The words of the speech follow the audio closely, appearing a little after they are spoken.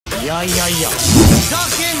Alright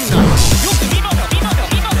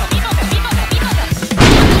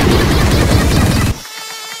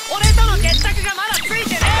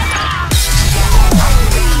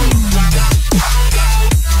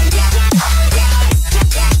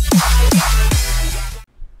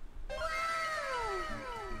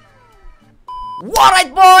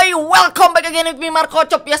boy, welcome back again with me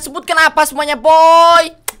Markocop. Ya sebutkan apa semuanya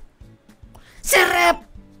boy?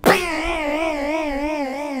 Serep.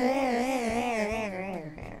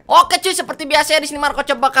 Oke cuy, seperti biasa ya di sini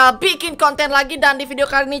Markocop bakal bikin konten lagi, dan di video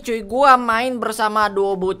kali ini cuy gua main bersama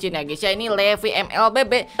duo bucin ya guys ya. Ini Levi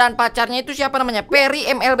MLBB dan pacarnya itu siapa namanya?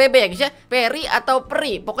 Peri MLBB ya guys ya. Peri atau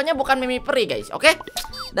Peri, pokoknya bukan Mimi Peri guys. Oke.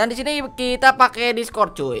 Dan di sini kita pakai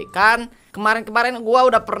Discord cuy. Kan kemarin gua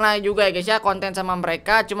udah pernah juga ya guys ya konten sama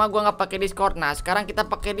mereka, cuma gua nggak pakai Discord. Nah, sekarang kita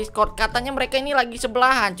pakai Discord. Katanya mereka ini lagi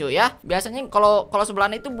sebelahan cuy ya. Biasanya kalau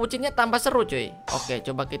sebelahan itu bucinnya tambah seru cuy. Oke,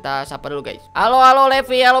 coba kita sapa dulu guys. Halo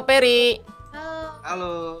Levi, halo Peri.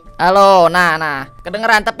 Halo. Nah,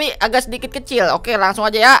 kedengeran tapi agak sedikit kecil. Oke, langsung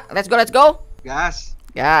aja ya. Let's go. Gas.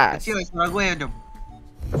 Gas. Kecil suara gue ya, Dom.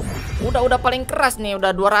 Udah paling keras nih,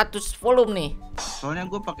 udah 200 volume nih. Soalnya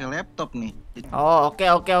gue pakai laptop nih. Oh, oke.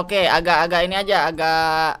 Agak ini aja,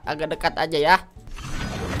 agak dekat aja ya.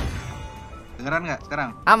 Dengeran nggak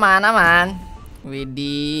sekarang? Aman.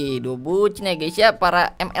 Widih, dua bucin ya guys ya,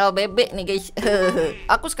 para MLBB nih guys.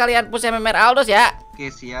 Aku sekalian push MMR ALDOUS ya. Oke,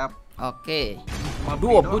 siap. Oke. Sama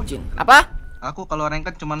Dua Pri bucin. doang. Apa? Aku kalau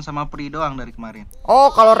ranked cuman sama Pri doang dari kemarin. Oh,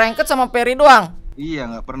 kalau ranked sama Peri doang. Iya,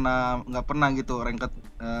 nggak pernah gitu ranked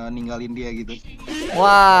ninggalin dia gitu.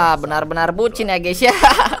 Wah, benar-benar bucin ya guys ya.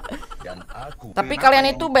 Tapi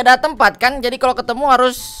kalian itu beda tempat kan? Jadi kalau ketemu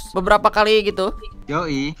harus beberapa kali gitu.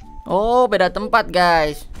 Yoi. Oh, beda tempat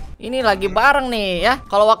guys. Ini lagi bareng nih ya.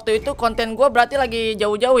 Kalau waktu itu konten gue berarti lagi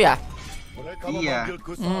jauh-jauh ya. Iya.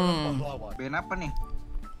 Ben apa nih?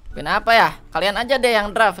 Kenapa ya? Kalian aja deh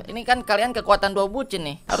yang draft. Ini kan kalian kekuatan dua bucin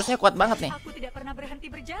nih. Harusnya kuat banget nih. Aku tidak pernah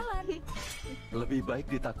berhenti berjalan. Lebih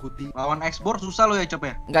baik ditakuti. Lawan ekspor susah lo ya, Cop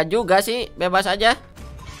ya? Enggak juga sih, bebas aja.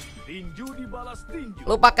 Tinju dibalas tinju.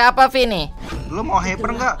 Lu pakai apa, Vini? Lu mau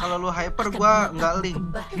hyper nggak? Kalau lu hyper gua nggak link.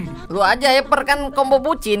 Lu aja hyper kan combo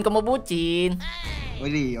bucin.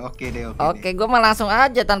 Widih, oke deh. Oke, gue mah langsung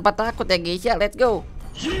aja tanpa takut ya guys ya. Let's go.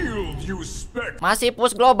 Masih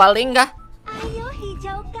push global link kah? Ayo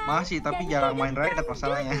hijaukan. Masih, tapi jarang main ranked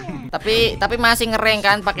masalahnya. Tapi masih ngereng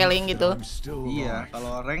kan pakai link gitu. Iya,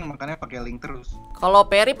 kalau rank makanya pakai link terus. Kalau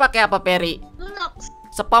Peri pakai apa Peri? Lunox.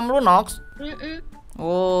 Spam Lunox.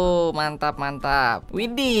 Oh, mantap.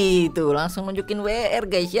 Widih, tuh langsung nunjukin WR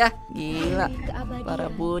guys ya. Gila. Para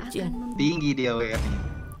bucin. Tinggi dia WR.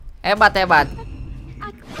 Hebat.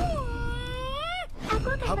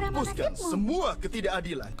 Hapuskan semua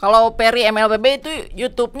ketidakadilan. Kalau Peri MLBB itu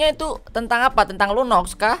YouTube-nya itu tentang apa? Tentang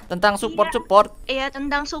Lunox kah? Tentang support? Iya,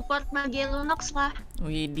 tentang support bagi Lunox lah.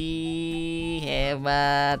 Widih,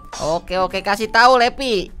 hebat. Oke, kasih tahu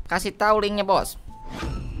Levi. Kasih tahu linknya, Bos.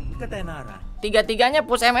 Ketenaran. Tiga-tiganya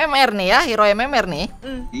push MMR nih ya, hero MMR nih.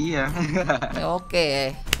 Iya.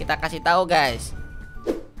 Oke, kita kasih tahu guys.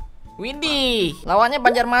 Widih, lawannya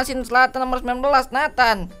Banjarmasin Selatan nomor 19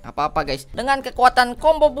 Nathan. Apa-apa guys. Dengan kekuatan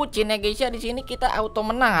combo bucin ya guys ya, di sini kita auto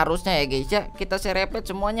menang harusnya ya guys ya. Kita serepet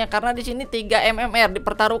semuanya karena di sini 3 MMR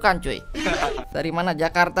dipertaruhkan cuy. Dari mana?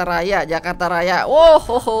 Jakarta Raya.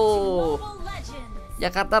 Wow,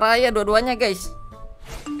 Jakarta Raya dua-duanya guys.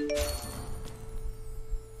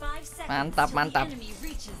 Mantap.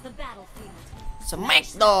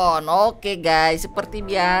 Smackdown. Oke guys, seperti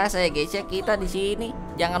biasa ya guys ya, kita di sini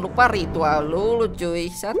jangan lupa ritual dulu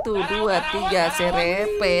cuy. 1 2 3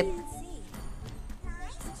 serepet.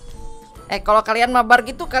 Kalau kalian mabar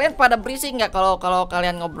gitu, kalian pada berisik nggak kalau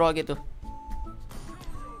kalian ngobrol gitu?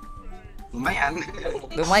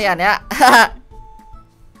 Lumayan ya.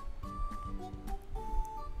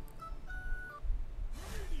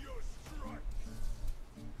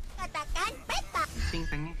 Katakan peta.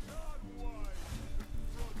 Ting-ting.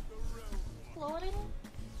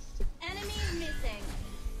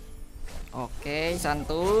 Oke,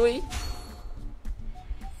 santuy.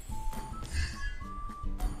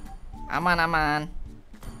 Aman.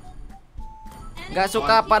 Gak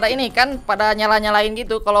suka pada ini kan, pada nyala-nyalain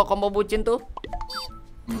gitu kalau combo bucin tuh.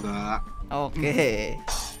 Enggak. Oke.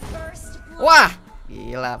 Wah,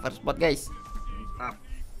 gila first spot guys.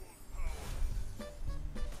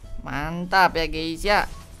 Mantap ya guys ya.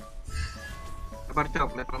 Sabar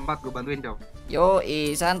Cop, level 4 gue bantuin Cop.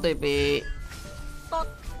 Yoi, santuy Pi.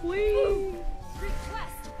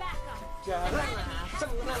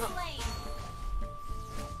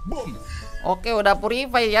 Boom. Oke, udah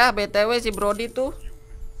purify ya BTW si Brody tuh.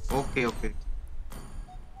 Oke, oke.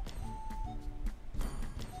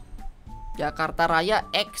 Jakarta Raya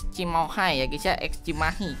X Cimahi ya guys ya, X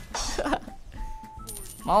Cimahi.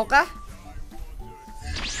 Maukah?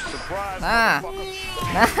 Nah.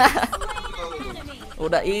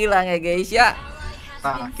 Udah hilang ya guys ya.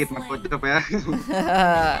 Sakit markocop ya.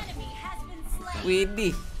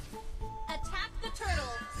 Widih.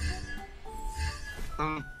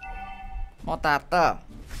 Mau turtle?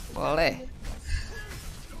 Boleh.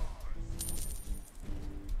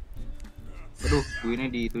 Aduh, gue ini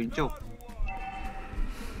dituncuk.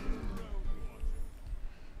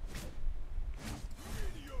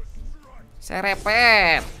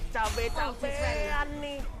 Serepet. Cabe-cabean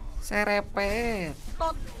nih. Serepet.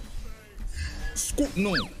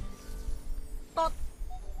 Skukno.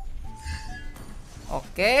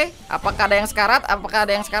 Oke, apakah ada yang sekarat? Apakah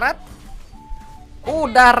ada yang sekarat?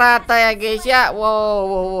 Udah rata ya guys ya.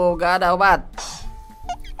 Wow, gak ada obat.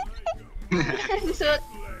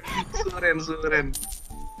 Suren.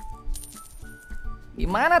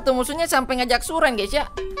 Gimana tuh musuhnya sampai ngajak suren guys ya?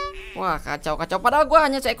 Wah, kacau. Padahal gua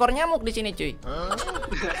hanya seekor nyamuk di sini, cuy.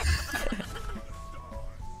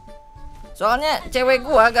 Soalnya cewek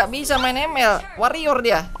gua gak bisa main ML, warrior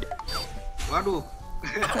dia. Waduh.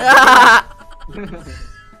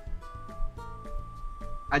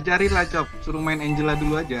 Ajarin lah, Cop. Suruh main Angela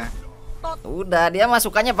dulu aja. Udah, dia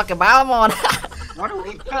masukannya pakai Balmon. Waduh.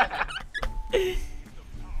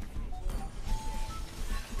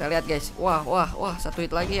 Kita lihat guys. Wah, satu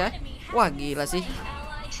hit lagi ya. Wah, gila sih.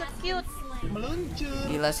 Cute.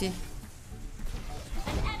 Gila sih.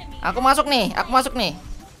 Aku masuk nih.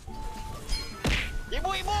 Ibu.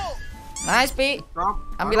 Nice, Pi. Cop.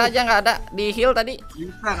 Ambil Aduh. aja, nggak ada di heal tadi.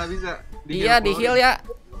 Nggak bisa. Iya, di heal ya.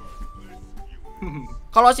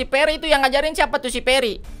 Kalau si Perry itu yang ngajarin siapa tuh si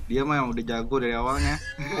Perry? Dia mah yang udah jago dari awalnya.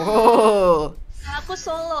 Oh. Aku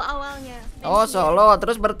solo awalnya. Oh, solo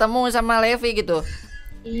terus bertemu sama Levi gitu.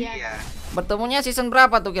 Iya. Bertemunya season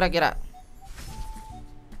berapa tuh kira-kira?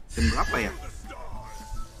 Season berapa ya?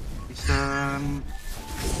 Season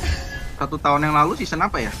 1 tahun yang lalu, season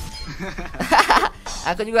apa ya?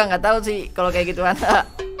 Aku juga nggak tahu sih kalau kayak gituan.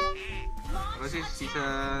 Kalau sih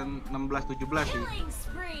season 16-17 sih.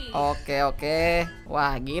 Oke.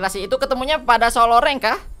 Wah, gila sih. Itu ketemunya pada solo rank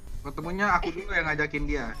kah? Ketemunya aku dulu yang ngajakin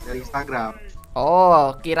dia dari Instagram.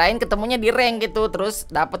 Oh, kirain ketemunya di rank gitu, terus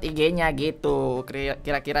dapat IG-nya gitu.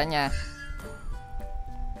 Kira-kiranya.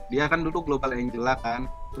 Dia kan dulu Global Angela kan.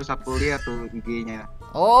 Terus aku lihat tuh IG-nya.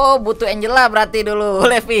 Oh, butuh Angela berarti dulu,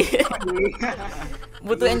 Levi.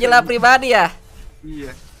 Butuh Angela pribadi ya?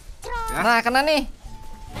 Iya. Ya. Nah, kena nih.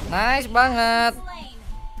 Nice banget.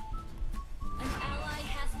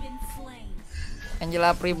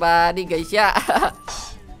 Angela pribadi guys ya.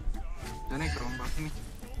 Jadi kerombak ini.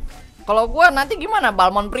 Kalau gua nanti gimana?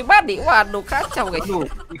 Balmon pribadi. Waduh, kacau guys. Aduh.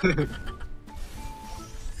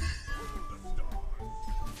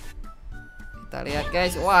 Kita lihat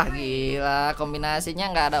guys. Wah, gila.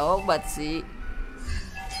 Kombinasinya nggak ada obat sih.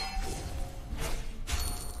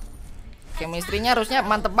 Chemistry-nya harusnya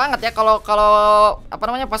mantep banget ya kalau apa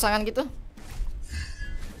namanya pasangan gitu.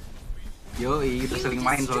 Yoi, itu sering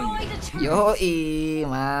main soalnya. Yoi,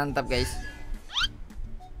 mantap guys.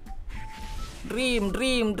 Dream,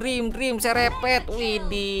 serepet,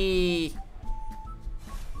 widih.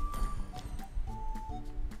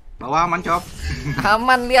 Bawah aman, Cop.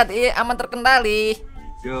 Aman, lihat, aman terkendali.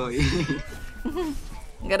 Yoi.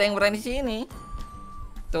 Nggak ada yang berani sini.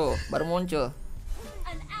 Tuh, baru muncul.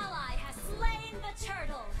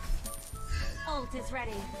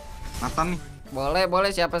 Nathan nih.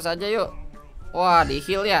 Boleh siapa saja yuk. Wah, di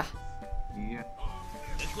heal ya. Iya.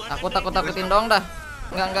 Aku takutin dong dah.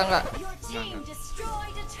 Enggak.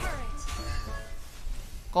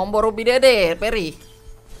 Combo Ruby Dede, Perry.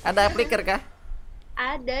 Ada flicker kah?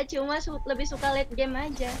 Ada, cuma lebih suka late game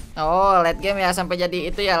aja. Oh, late game ya sampai jadi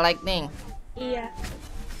itu ya lightning. Iya.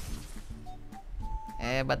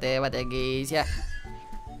 Hebat ya guys ya.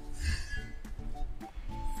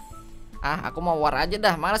 Aku mau war aja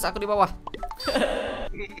dah, malas aku di bawah.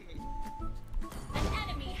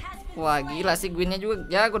 Wah, gila sih Gwynnya juga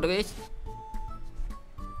jago deh guys.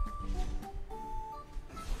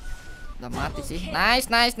 Udah mati sih. Nice.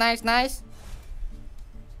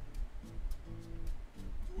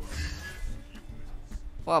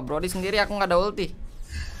 Wah, Brody sendiri aku nggak ada ulti.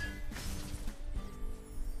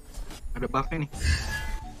 Ada buffnya nih.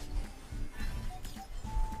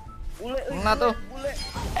 Mana tuh?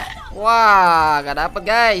 Wah, gak dapet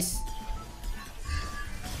guys.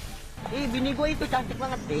 Bini gue itu cantik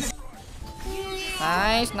banget deh.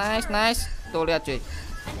 Nice. Tuh lihat cuy.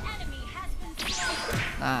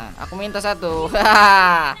 Nah, aku minta satu.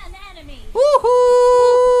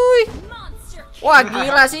 Wuhui. Wah,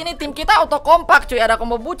 gila sih ini tim kita auto kompak cuy. Ada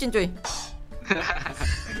combo bucin cuy.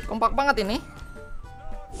 Kompak banget ini.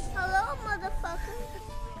 Halo, motherfucker.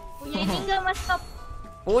 Punya ini enggak, Mas Top?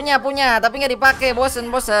 Punya, tapi nggak dipakai.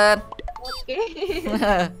 Bosen. Oke.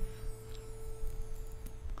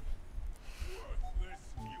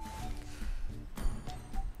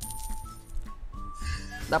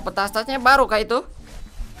 Dapat tas-tasnya baru kah itu?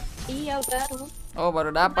 Iya, baru. Oh,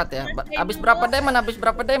 baru dapat ya. Habis berapa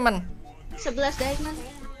diamond? 11 diamond.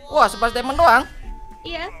 Wah, 11 diamond doang.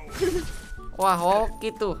 Iya. Wah,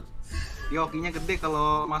 hoki tuh. Yokinya gede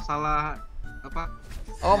kalau masalah apa?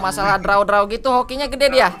 Oh, masalah draw gitu hokinya gede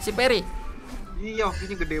dia, si Perry. Iya,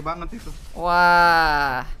 hokinya gede banget itu.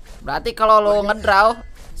 Wah, berarti kalau lo ngedraw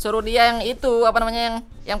suruh dia yang itu apa namanya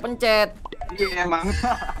yang pencet. Iya emang.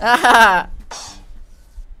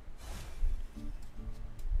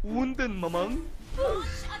 Punten, Mamang.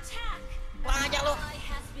 Kurang aja lu.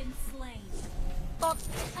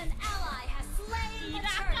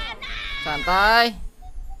 Santai.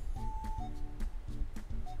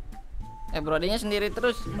 Brodinya sendiri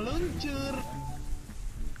terus. Meluncur.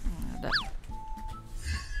 Ada.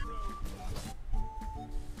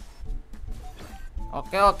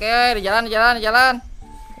 Oke, di jalan.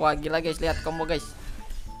 Wah, gila guys, lihat combo guys.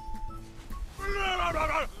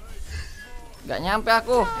 Gak nyampe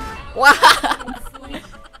aku. Wah.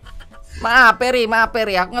 Maaf Peri,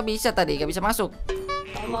 aku nggak bisa tadi, nggak bisa masuk.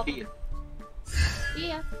 Yoki ya.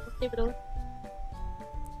 Iya, oke, bro.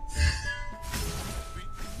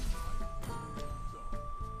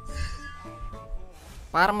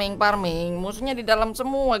 Farming, musuhnya di dalam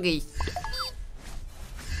semua guys.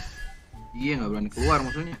 Iya, nggak berani keluar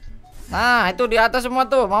musuhnya. Nah, itu di atas semua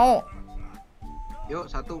tuh, mau. Yuk,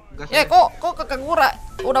 satu gas. Kok ke Kagura?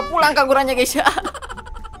 Udah pulang Kaguranya guys ya.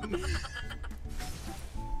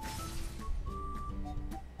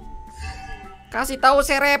 Kasih tahu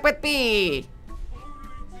serepet pi.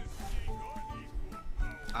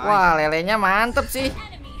 Wah, lelenya mantep sih.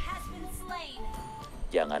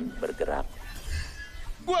 Jangan bergerak.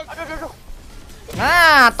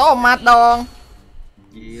 Nah, tomat dong.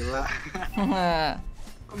 Gila.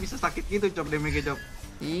 Kok bisa sakit gitu, Cop, damage-nya, Cop?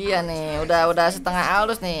 Iya nih, udah setengah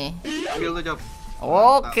aldous nih. Ambil tuh, Cop.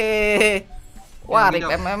 Oke. Wah, Yang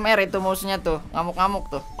rip hijau. MMR itu musuhnya tuh, ngamuk-ngamuk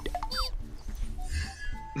tuh.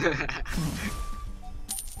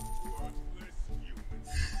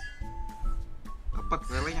 Dapat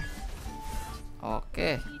lelenya.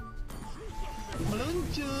 Oke.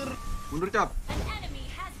 Meluncur. Mundur, Cop.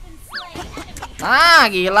 Nah,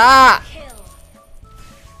 gila.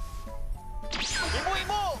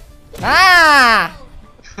 Ibu. Nah.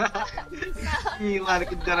 Gila,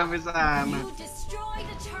 dikejar sampai sana.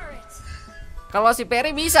 Kalau si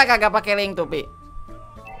Perry bisa kagak pakai link tuh, Pi?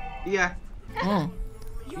 Iya, Hmm.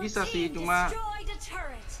 bisa sih, cuma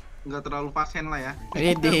nggak terlalu pasien lah ya.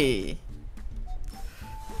 Widih.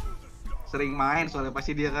 Sering main soalnya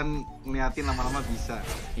pasti dia kan ngeliatin lama-lama bisa.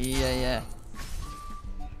 Iya.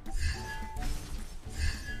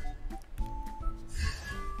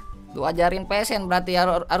 Tuh ajarin pasien berarti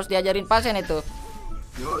harus diajarin pasien itu.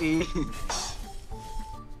 Yoi.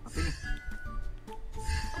 Apa ini?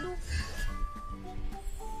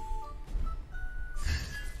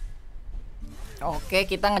 Oke,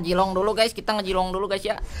 kita ngejilong dulu guys,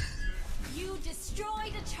 ya.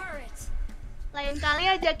 Lain kali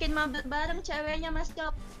ajakin mabet bareng ceweknya, Mas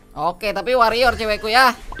Cop. Oke, tapi warrior cewekku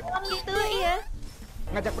ya. Oh, gitu, iya.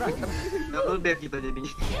 Ngajak berantem. Double dead kita jadi.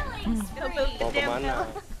 Mau kemana?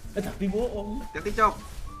 Tapi bohong. Jadi, Cop.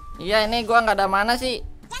 Iya, ini gua nggak ada mana sih.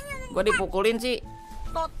 Gua dipukulin sih.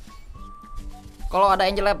 Kalau ada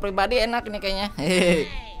Angela pribadi enak nih kayaknya.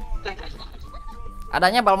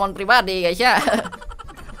 Adanya Balmon pribadi guys ya.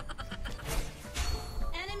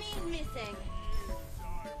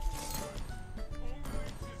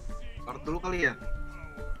 Lord dulu kali ya.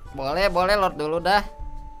 Boleh Lord dulu dah.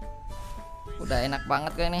 Udah enak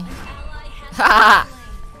banget kayak nih. Hahaha.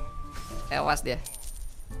 Tewas dia.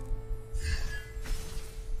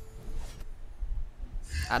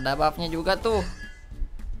 Ada buffnya juga tuh.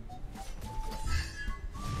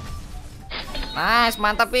 Nice,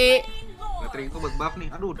 mantap Pi. Baterai itu buat buff nih.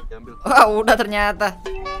 Aduh, udah diambil. Wah, udah ternyata.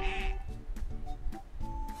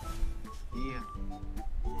 Iya.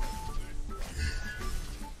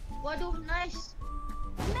 Waduh, nice.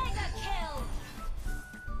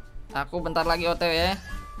 Aku bentar lagi OTW ya.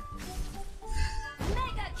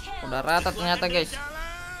 Udah rata ternyata guys.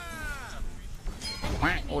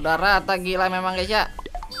 Udah rata gila memang guys ya.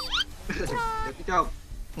 Jadi, Cop.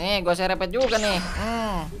 Nih, gue serepet juga nih.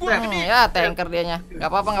 Ya tanker dianya. Gak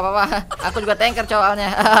apa-apa, gak apa-apa. Aku juga tanker soalnya.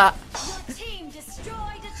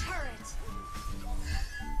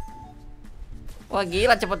 Wah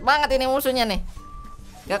gila, cepet banget ini musuhnya nih.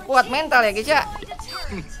 Gak kuat mental ya guys ya.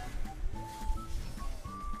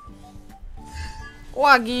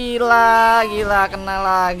 Wah gila, gila kena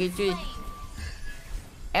lagi cuy.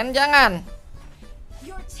 Jangan.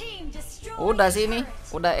 Udah sini,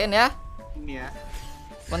 udah ya. Ini ya.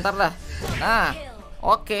 Bentar dah. Nah,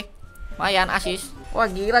 oke. Lumayan asis. Wah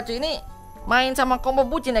gila cuy, ini main sama combo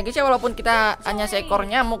bucin ya guys ya, walaupun kita hanya seekor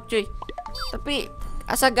nyamuk cuy. Tapi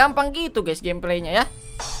asa gampang gitu guys gameplaynya ya.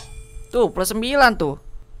 Tuh plus 9 tuh.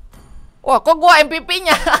 Wah kok gua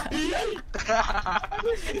MVP-nya.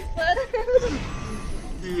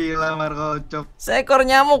 Gila Markocop. Seekor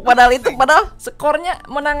nyamuk, padahal skornya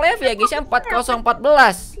menang Levi ya guys ya,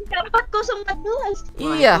 4-0-14. 4014.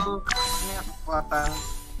 Iya. Ini kekuatan.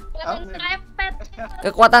 Serepet.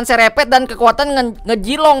 Kekuatan serepet dan kekuatan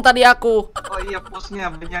ngejilong tadi aku. Oh iya,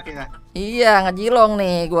 posnya banyak ya. Iya, ngejilong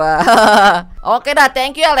nih gua. Oke dah,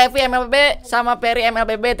 thank you ya Levi MLBB sama Peri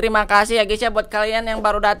MLBB. Terima kasih ya guys ya buat kalian yang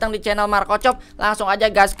baru datang di channel Markocop. Langsung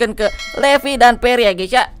aja gasken ke Levi dan Peri ya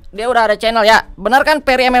guys ya. Dia udah ada channel ya. Benar kan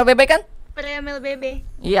Peri MLBB kan? Peri MLBB.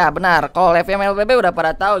 Iya benar. Kalau Levi MLBB udah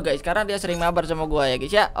pada tahu guys, karena dia sering mabar sama gua ya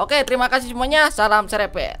guys ya. Oke, terima kasih semuanya. Salam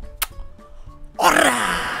serepet.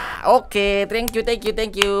 Ora. Oke, thank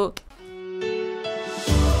you.